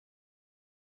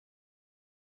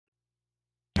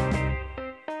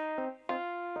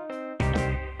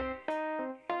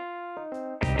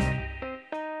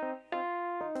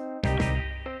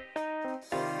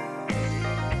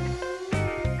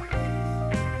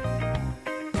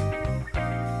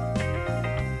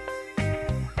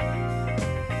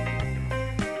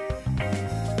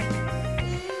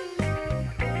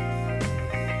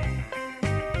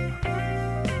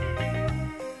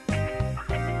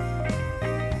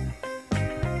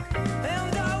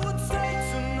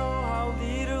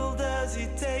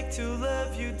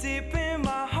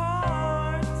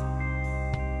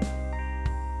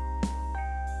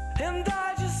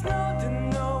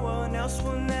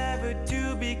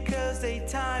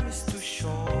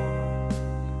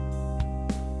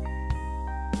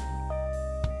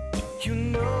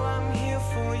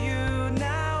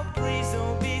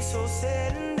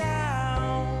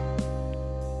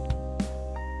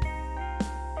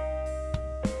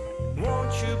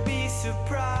you be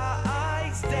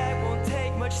surprised? That won't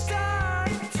take much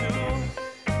time to.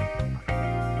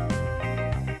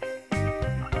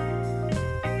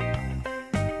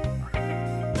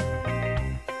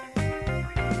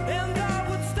 And I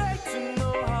would stay to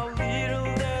know how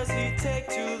little does it take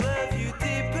to love you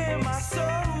deep in my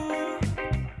soul.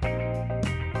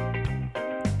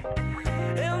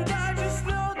 And I just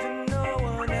know that no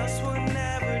one else will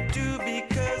never do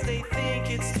because they think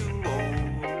it's too old.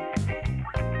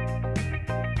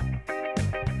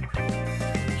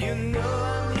 You know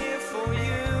I'm here for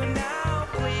you now.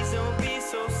 Please don't be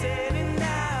so sad and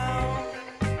now.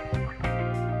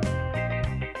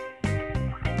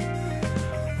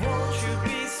 Won't you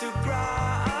be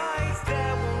surprised?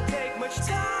 That won't take much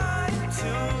time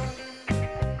to.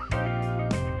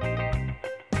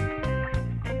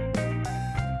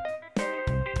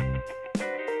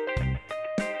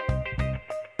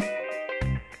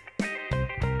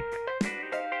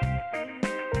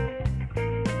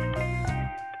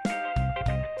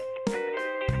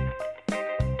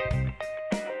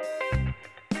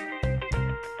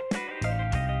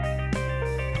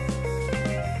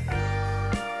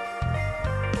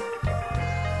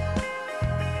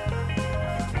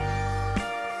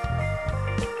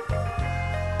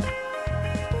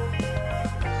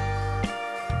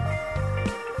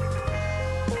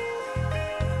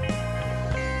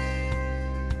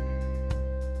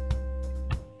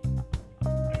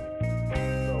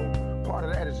 So part of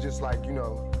that is just like, you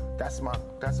know, that's my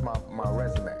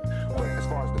resume. But as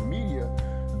far as the media,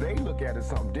 they look at it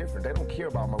something different. They don't care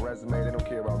about my resume. They don't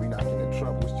care about me not getting in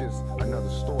trouble. It's just another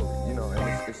story, you know,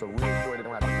 and it's a real story. They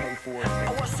don't have to pay for it.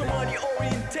 I was so money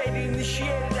orientated,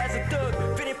 initiated as a thug,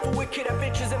 fitting for wicked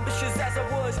adventures, ambitious as I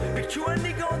was. Picture a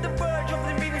nigga on the verge of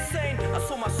living insane. I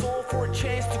sold my soul for a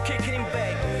chance to kick it in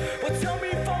back. But tell me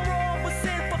if I'm wrong, but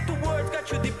saying fuck the words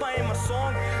got you deep in my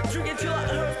song. Drinking till I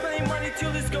hurt, spending money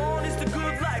till it's gone. It's the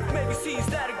good life, maybe seeds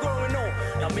that are growing on.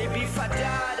 Now maybe if I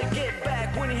die to get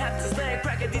back, when you have to slang,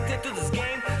 crack addicted to this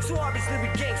game. So obviously we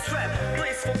gang strapped.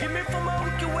 Please forgive me for my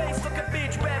wicked ways. Fuck a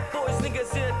bitch, bad boys,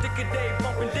 niggas here, thick a day,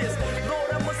 bumping this.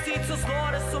 Lord, I must eat to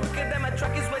slaughter, so wicked that my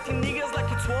track is wetting niggas like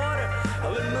it's water. I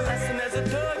learned my lesson as a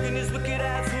thug in this wicked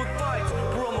ass hood fights.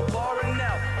 Bro, I'm a baller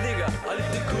now, nigga. I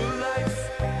live the good life.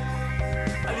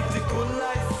 I live the good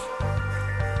life.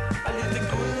 I live the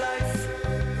good life.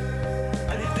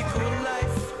 I live the good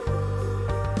life.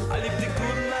 I live the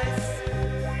good life.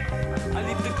 I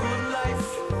live the good life.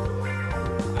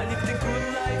 I live the good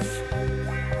life.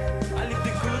 I live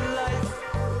the good life.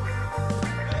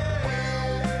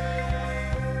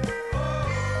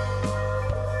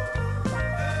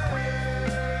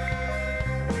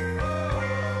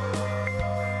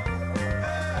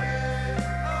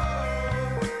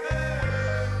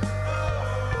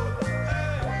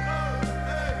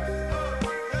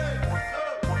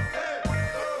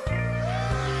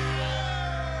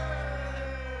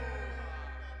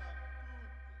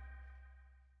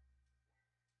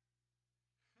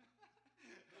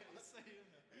 Isso aí,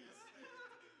 né?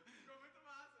 Ficou muito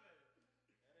massa, velho.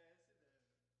 Era essa a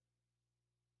ideia.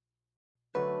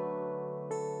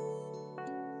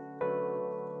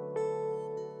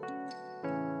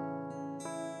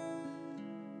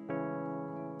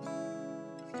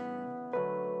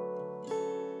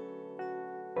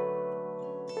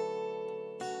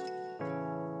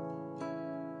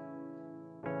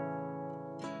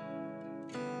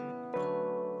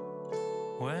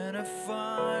 When I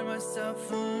find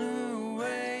myself a new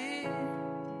way,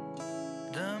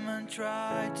 the man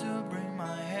tried to bring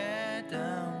my head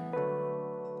down,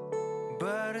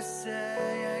 but I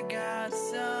say I got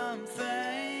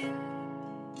something,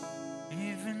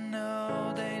 even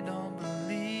though they don't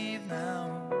believe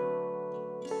now.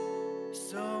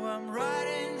 So I'm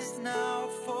writing this now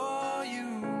for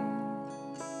you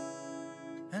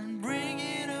and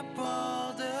bringing up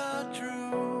all the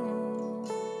truth.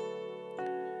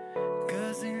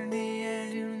 'Cause in the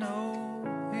end, you know,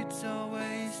 it's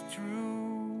always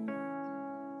true.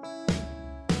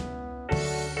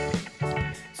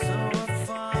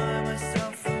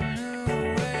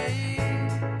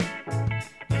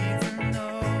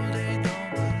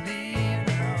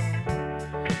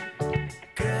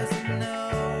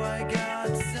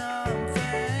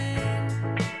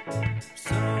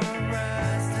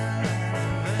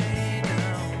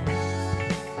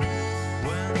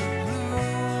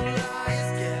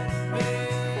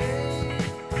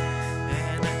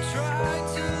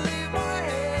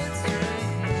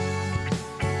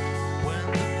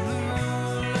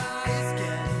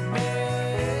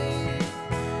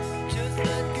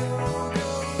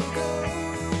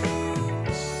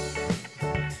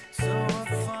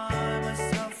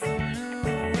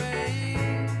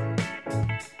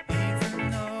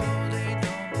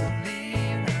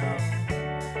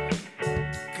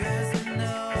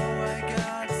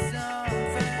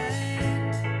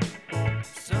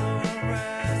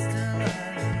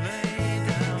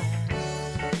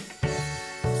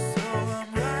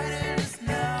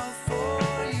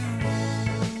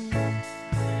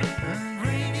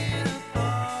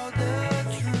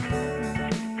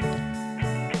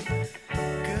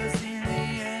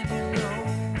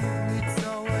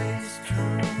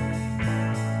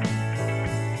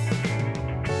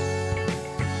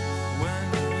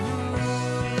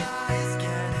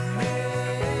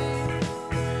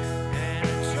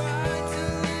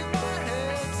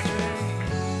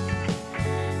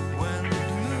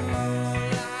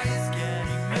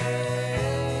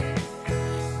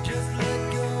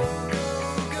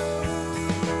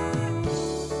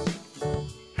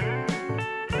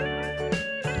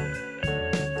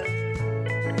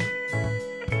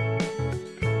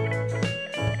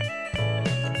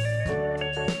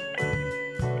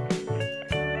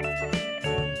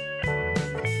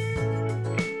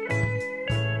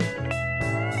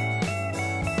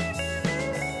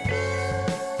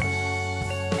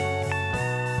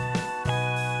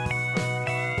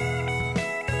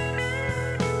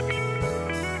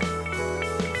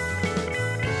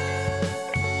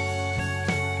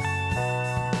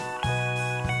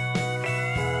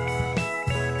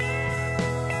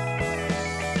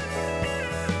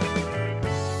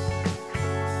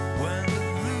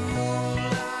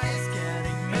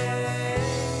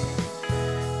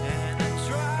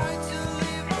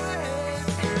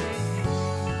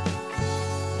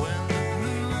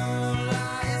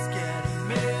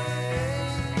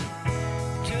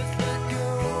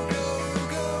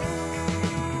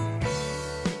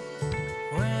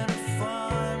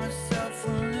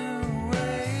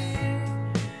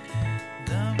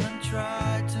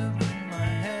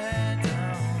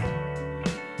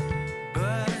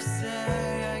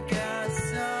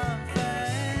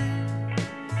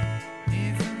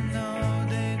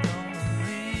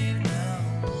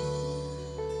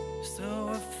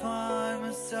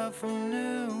 from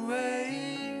the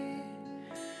way,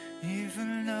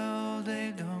 even though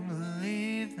they don't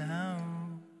believe now.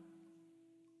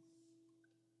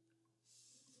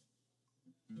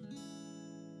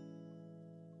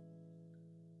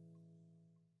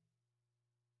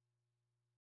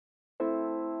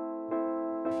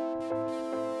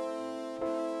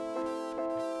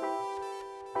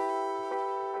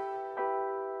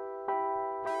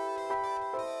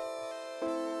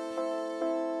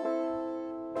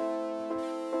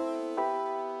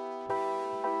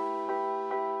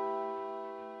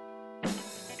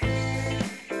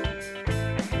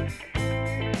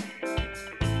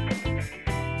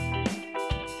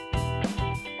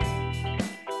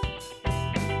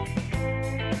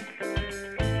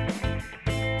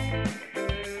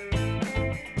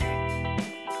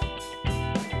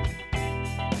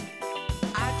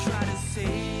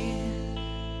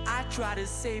 Try to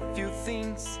say few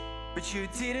things, but you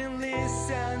didn't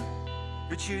listen.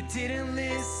 But you didn't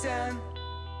listen.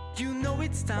 You know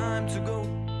it's time to go.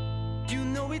 You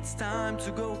know it's time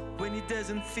to go when it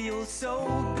doesn't feel so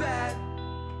bad,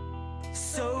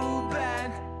 so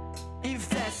bad. If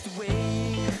that's the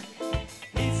way,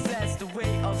 if that's the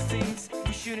way of things,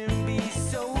 we shouldn't be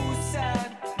so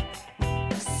sad,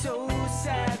 so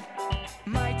sad.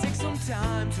 Might take some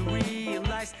time to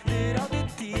realize that all the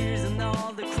tears and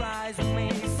all the cries were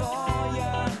made for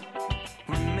ya,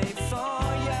 were made for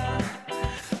ya.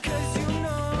 Cause you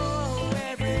know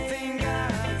everything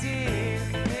I did,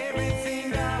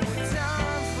 everything I would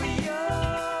done for you,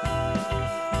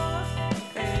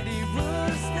 and it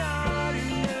was not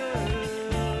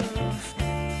enough.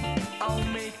 I'll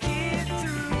make it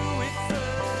through it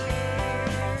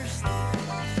first.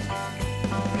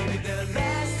 Maybe the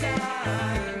last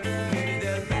time, maybe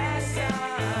the last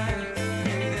time,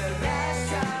 maybe the last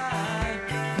time,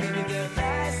 maybe the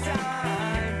last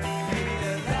time, maybe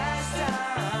the last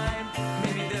time,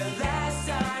 maybe the last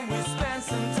time we spent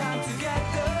some time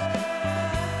together.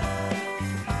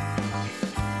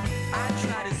 I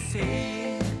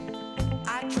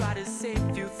try to say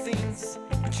few things,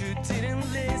 but you didn't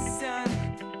listen,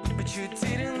 but you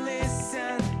didn't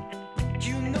listen.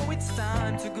 You know it's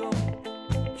time to go.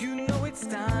 You know it's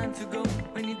time to go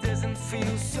when it doesn't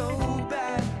feel so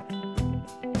bad,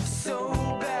 so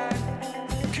bad.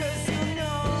 Cause you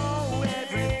know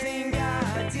everything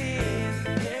I did,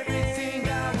 everything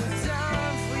I was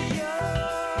done for you,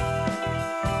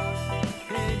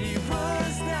 and it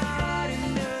was not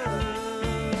enough.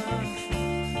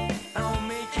 I'll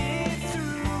make it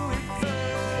through it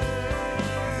first.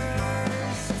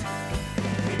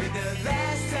 Maybe the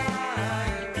last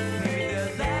time, maybe the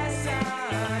last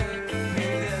time,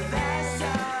 maybe the last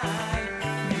time,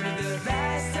 maybe the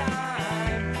last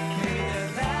time, maybe the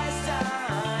last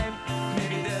time,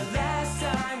 maybe the last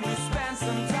time we spent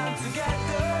some time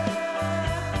together.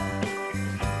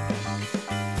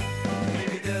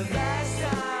 Maybe the last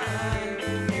time,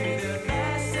 maybe the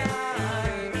last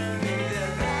time, maybe the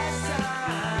last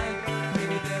time,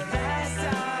 maybe the last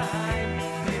time,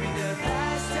 maybe the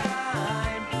last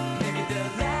time, maybe the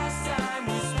last time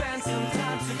we spent some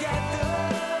time together.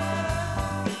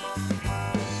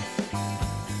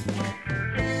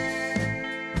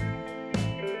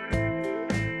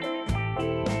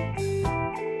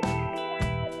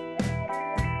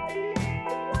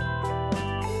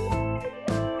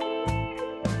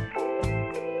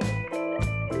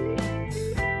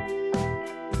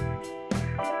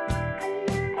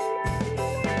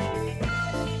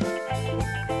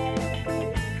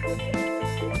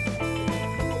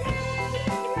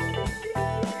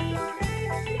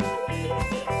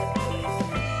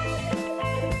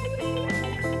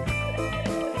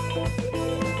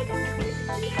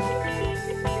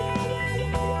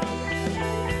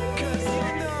 Cause you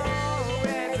know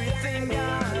everything I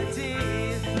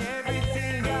did,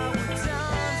 everything I would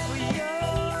done for you,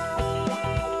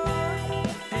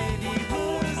 and it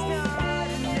was not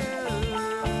enough.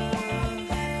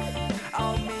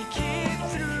 I'll make it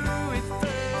through it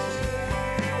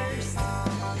first.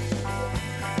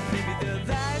 Maybe the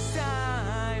last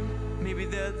time, maybe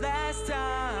the last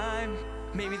time,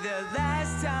 maybe the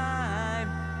last time,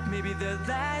 maybe the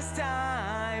last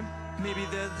time, maybe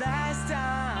the last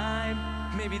time,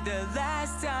 maybe the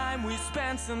last time we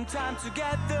spent some time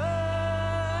together.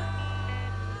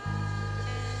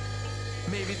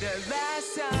 Maybe the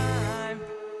last time,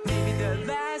 maybe the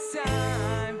last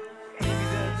time, maybe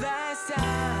the last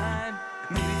time,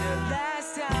 maybe the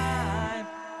last time,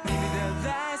 maybe the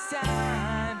last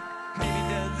time, maybe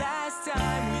the last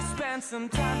time we spent some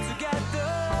time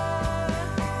together.